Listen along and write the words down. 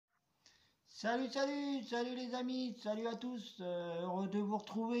Salut les amis, salut à tous, heureux de vous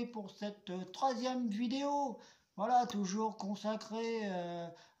retrouver pour cette troisième vidéo. Voilà, toujours consacrée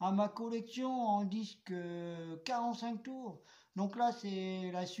à ma collection en disque 45 tours. Donc là, c'est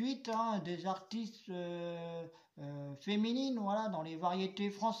la suite des artistes féminines, voilà, dans les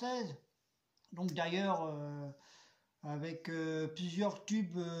variétés françaises. Donc d'ailleurs, avec plusieurs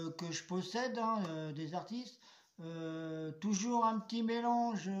tubes que je possède, des artistes. Toujours un petit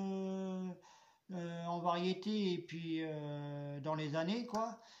mélange en variété et puis dans les années,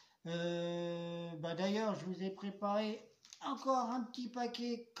 quoi. D'ailleurs, je vous ai préparé encore un petit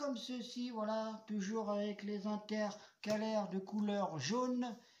paquet comme ceci, voilà, toujours avec les intercalaires de couleur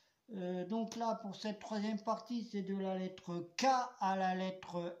jaune. Donc là, pour cette troisième partie, c'est de la lettre K à la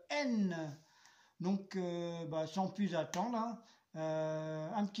lettre N. Donc, sans plus attendre,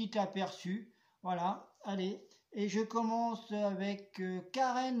 un petit aperçu. Voilà, allez. Et je commence avec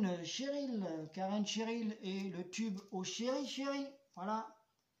Karen Cheryl. Karen Cheryl et le tube au Chéri Chéri. Voilà.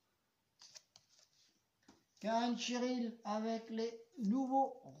 Karen Cheryl avec les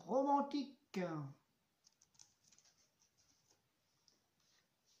nouveaux romantiques.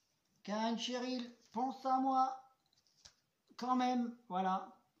 Karen Cheryl, pense à moi quand même.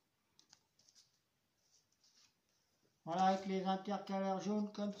 Voilà. Voilà, avec les intercalaires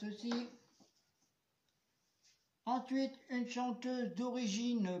jaunes comme ceci. Ensuite, une chanteuse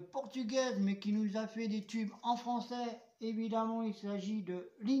d'origine portugaise, mais qui nous a fait des tubes en français. Évidemment, il s'agit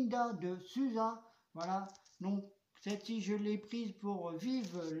de Linda de Souza. Voilà, donc celle-ci, je l'ai prise pour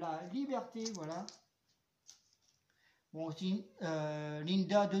Vive la liberté. Voilà. Bon, aussi,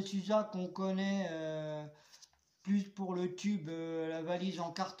 Linda de Souza, qu'on connaît plus pour le tube La valise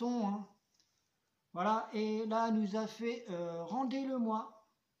en carton. Hein. Voilà, et là, elle nous a fait Rendez-le-moi.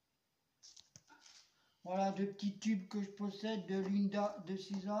 Voilà, deux petits tubes que je possède de Linda de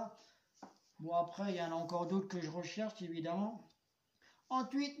Souza. Bon, après, il y en a encore d'autres que je recherche, évidemment.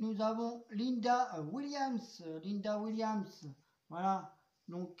 Ensuite, nous avons Linda Williams. Linda Williams, voilà,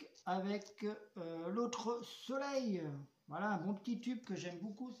 donc avec l'autre soleil. Voilà, un bon petit tube que j'aime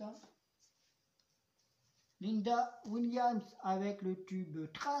beaucoup, ça. Linda Williams avec le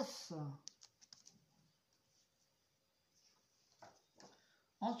tube Trace.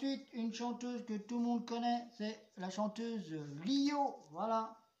 Ensuite, une chanteuse que tout le monde connaît, c'est la chanteuse Lio,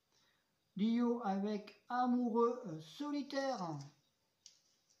 voilà. Lio avec Amoureux solitaire.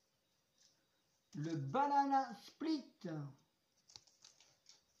 Le Banana Split.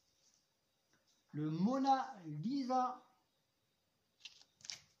 Le Mona Lisa.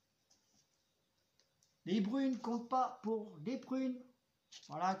 Les brunes comptent pas pour des prunes.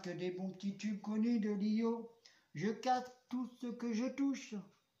 Voilà, que des bons petits tubes connus de Lio. Je casse tout ce que je touche.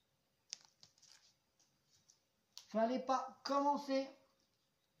 Fallait pas commencer.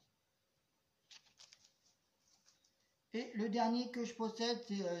 Et le dernier que je possède,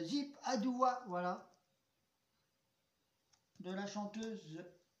 c'est Zip Adoua, voilà. De la chanteuse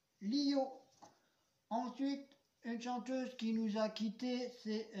Lio. Ensuite, une chanteuse qui nous a quittés,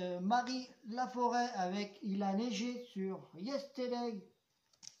 c'est Marie Laforêt avec Il a neigé sur Yesterday.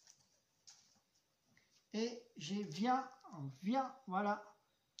 Et j'ai Viens, voilà,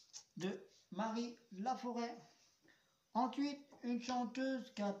 de Marie Laforêt. Ensuite, une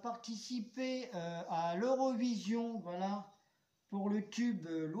chanteuse qui a participé à l'Eurovision, voilà, pour le tube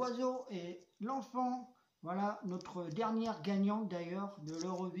L'oiseau et l'enfant. Voilà, notre dernière gagnante d'ailleurs de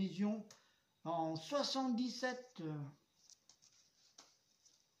l'Eurovision en 77.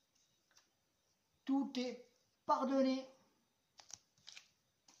 Tout est pardonné.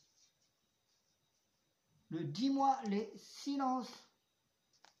 Le Dis-moi les silences,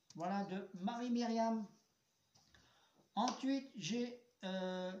 voilà, de Marie-Myriam. Ensuite, j'ai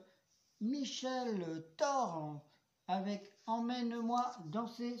Michel Thor avec Emmène-moi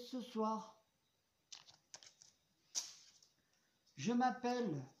danser ce soir. Je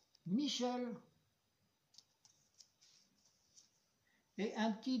m'appelle Michel. Et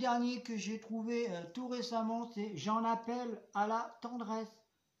un petit dernier que j'ai trouvé tout récemment, c'est J'en appelle à la tendresse.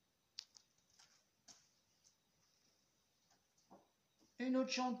 Une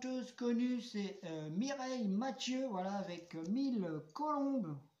autre chanteuse connue, c'est Mireille Mathieu, voilà, avec 1000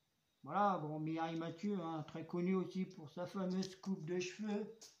 colombes. Voilà, bon, Mireille Mathieu, très connue aussi pour sa fameuse coupe de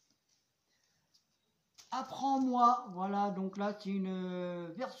cheveux. Apprends-moi, voilà, donc là, c'est une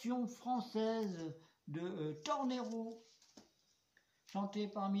version française de Tornero, chantée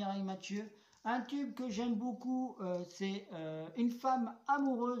par Mireille Mathieu. Un tube que j'aime beaucoup, c'est Une femme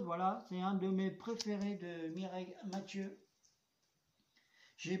amoureuse, voilà, c'est un de mes préférés de Mireille Mathieu.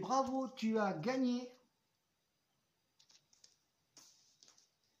 J'ai Bravo, tu as gagné.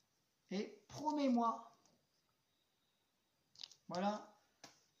 et Promets-moi. Voilà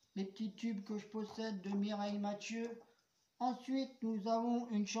les petits tubes que je possède de Mireille Mathieu. Ensuite, nous avons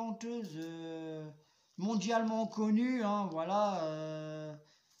une chanteuse mondialement connue, hein, voilà,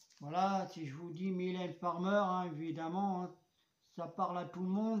 voilà, si je vous dis Mylène Farmer, hein, évidemment, hein, ça parle à tout le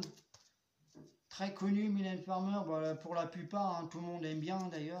monde. Très connue, Mylène Farmer, voilà, pour la plupart, hein, tout le monde aime bien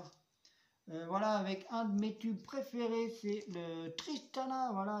d'ailleurs. Voilà, avec un de mes tubes préférés, c'est le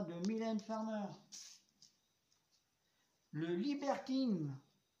Tristana, voilà, de Mylène Farmer. Le Libertine,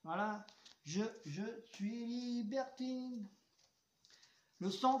 voilà, je suis libertine.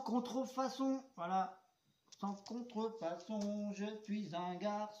 Le Sans contrefaçon, voilà, sans contrefaçon, je suis un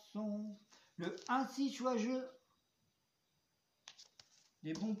garçon. Le Ainsi sois-je,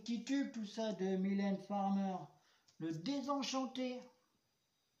 des bons petits tubes, tout ça de Mylène Farmer. Le Désenchanté.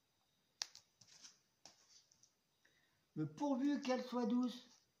 Le Pourvu qu'elle soit douce.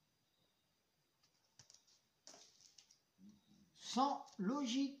 Sans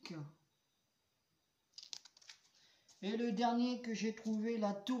logique. Et le dernier que j'ai trouvé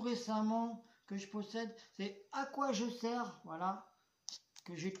là tout récemment, que je possède, c'est À quoi je sers, voilà,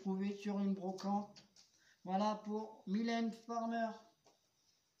 que j'ai trouvé sur une brocante. Voilà pour Mylène Farmer.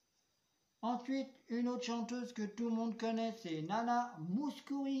 Ensuite, une autre chanteuse que tout le monde connaît, c'est Nana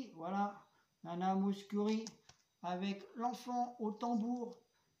Mouskouri, voilà, Nana Mouskouri, avec L'enfant au tambour.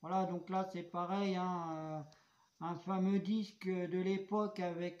 Voilà, donc là c'est pareil, hein, un fameux disque de l'époque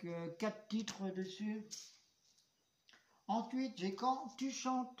avec 4 titres dessus. Ensuite, j'ai Quand tu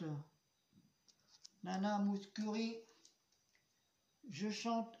chantes, Nana Mouskouri, je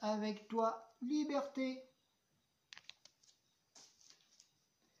chante avec toi, Liberté.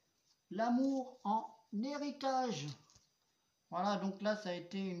 L'amour en héritage. Voilà, donc là, ça a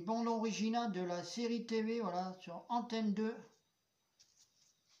été une bande originale de la série TV, voilà, sur Antenne 2.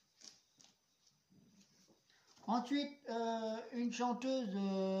 Ensuite, une chanteuse,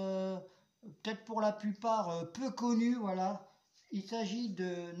 peut-être pour la plupart, peu connue, voilà. Il s'agit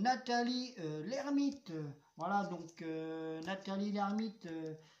de Nathalie Lermite. Voilà, donc Nathalie Lermite,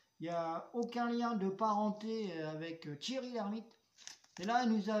 il n'y a aucun lien de parenté avec Thierry Lhermitte. Et là,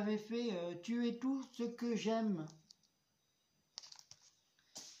 elle nous avait fait Tu es tout ce que j'aime.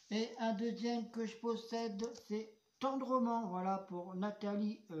 Et un deuxième que je possède, c'est Tendrement, voilà, pour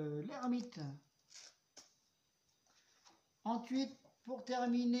Nathalie Lermite. Ensuite, pour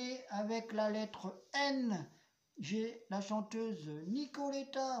terminer avec la lettre N, j'ai la chanteuse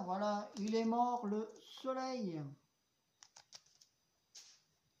Nicoletta, voilà, Il est mort le soleil.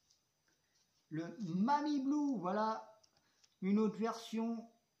 Le Mamie Blue, voilà, une autre version,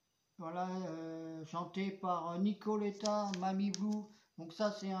 voilà, chantée par Nicoletta, Mamie Blue. Donc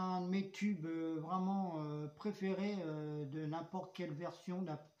ça, c'est un de mes tubes vraiment préférés de n'importe quelle version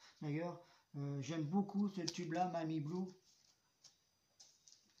d'ailleurs. J'aime beaucoup ce tube-là, Mamie Blue.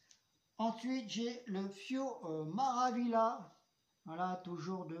 Ensuite, j'ai le Fio Maravilla, voilà,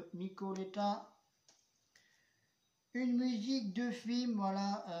 toujours de Nicoletta. Une musique de film,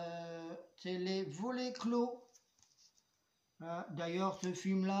 voilà, c'est Les Volets clos. D'ailleurs, ce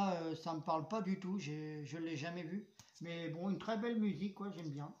film-là, ça me parle pas du tout, je ne l'ai jamais vu. Mais bon, une très belle musique, quoi, j'aime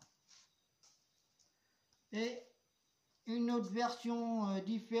bien. Et une autre version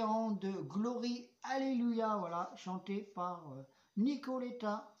différente de Glory Alléluia, voilà, chantée par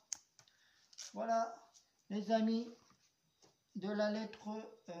Nicoletta. Voilà, les amis, de la lettre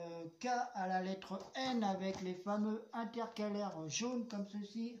K à la lettre N avec les fameux intercalaires jaunes comme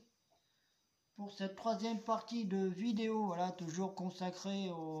ceci. Pour cette troisième partie de vidéo, voilà, toujours consacrée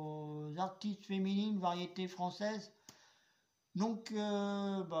aux artistes féminines, variétés françaises. Donc,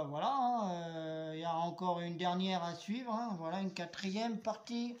 bah voilà, hein, y a encore une dernière à suivre, hein, voilà, une quatrième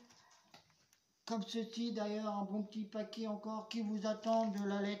partie. Comme ceci, d'ailleurs, un bon petit paquet encore qui vous attend de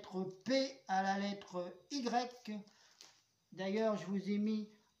la lettre P à la lettre Y. D'ailleurs, je vous ai mis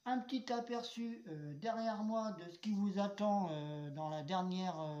un petit aperçu derrière moi de ce qui vous attend dans la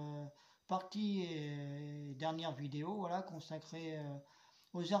dernière partie et dernière vidéo, voilà, consacrée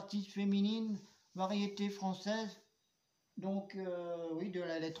aux artistes féminines, variétés françaises. Donc, oui, de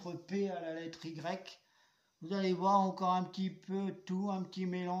la lettre P à la lettre Y. Vous allez voir encore un petit peu tout, un petit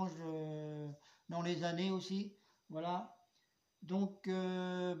mélange dans les années aussi. Voilà. Donc,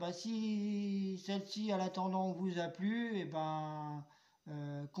 bah, si celle-ci, à l'attendant, vous a plu, et ben,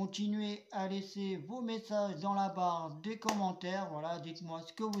 continuez à laisser vos messages dans la barre des commentaires. Voilà, dites-moi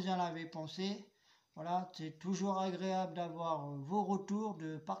ce que vous en avez pensé. Voilà, c'est toujours agréable d'avoir vos retours,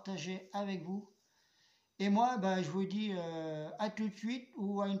 de partager avec vous. Et moi, bah, je vous dis à tout de suite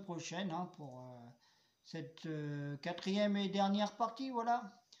ou à une prochaine, hein, pour cette quatrième et dernière partie.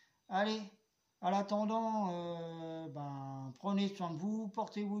 Voilà. Allez, à l'attendant, ben, prenez soin de vous,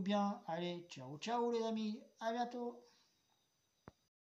 portez-vous bien. Allez, ciao, ciao les amis, à bientôt.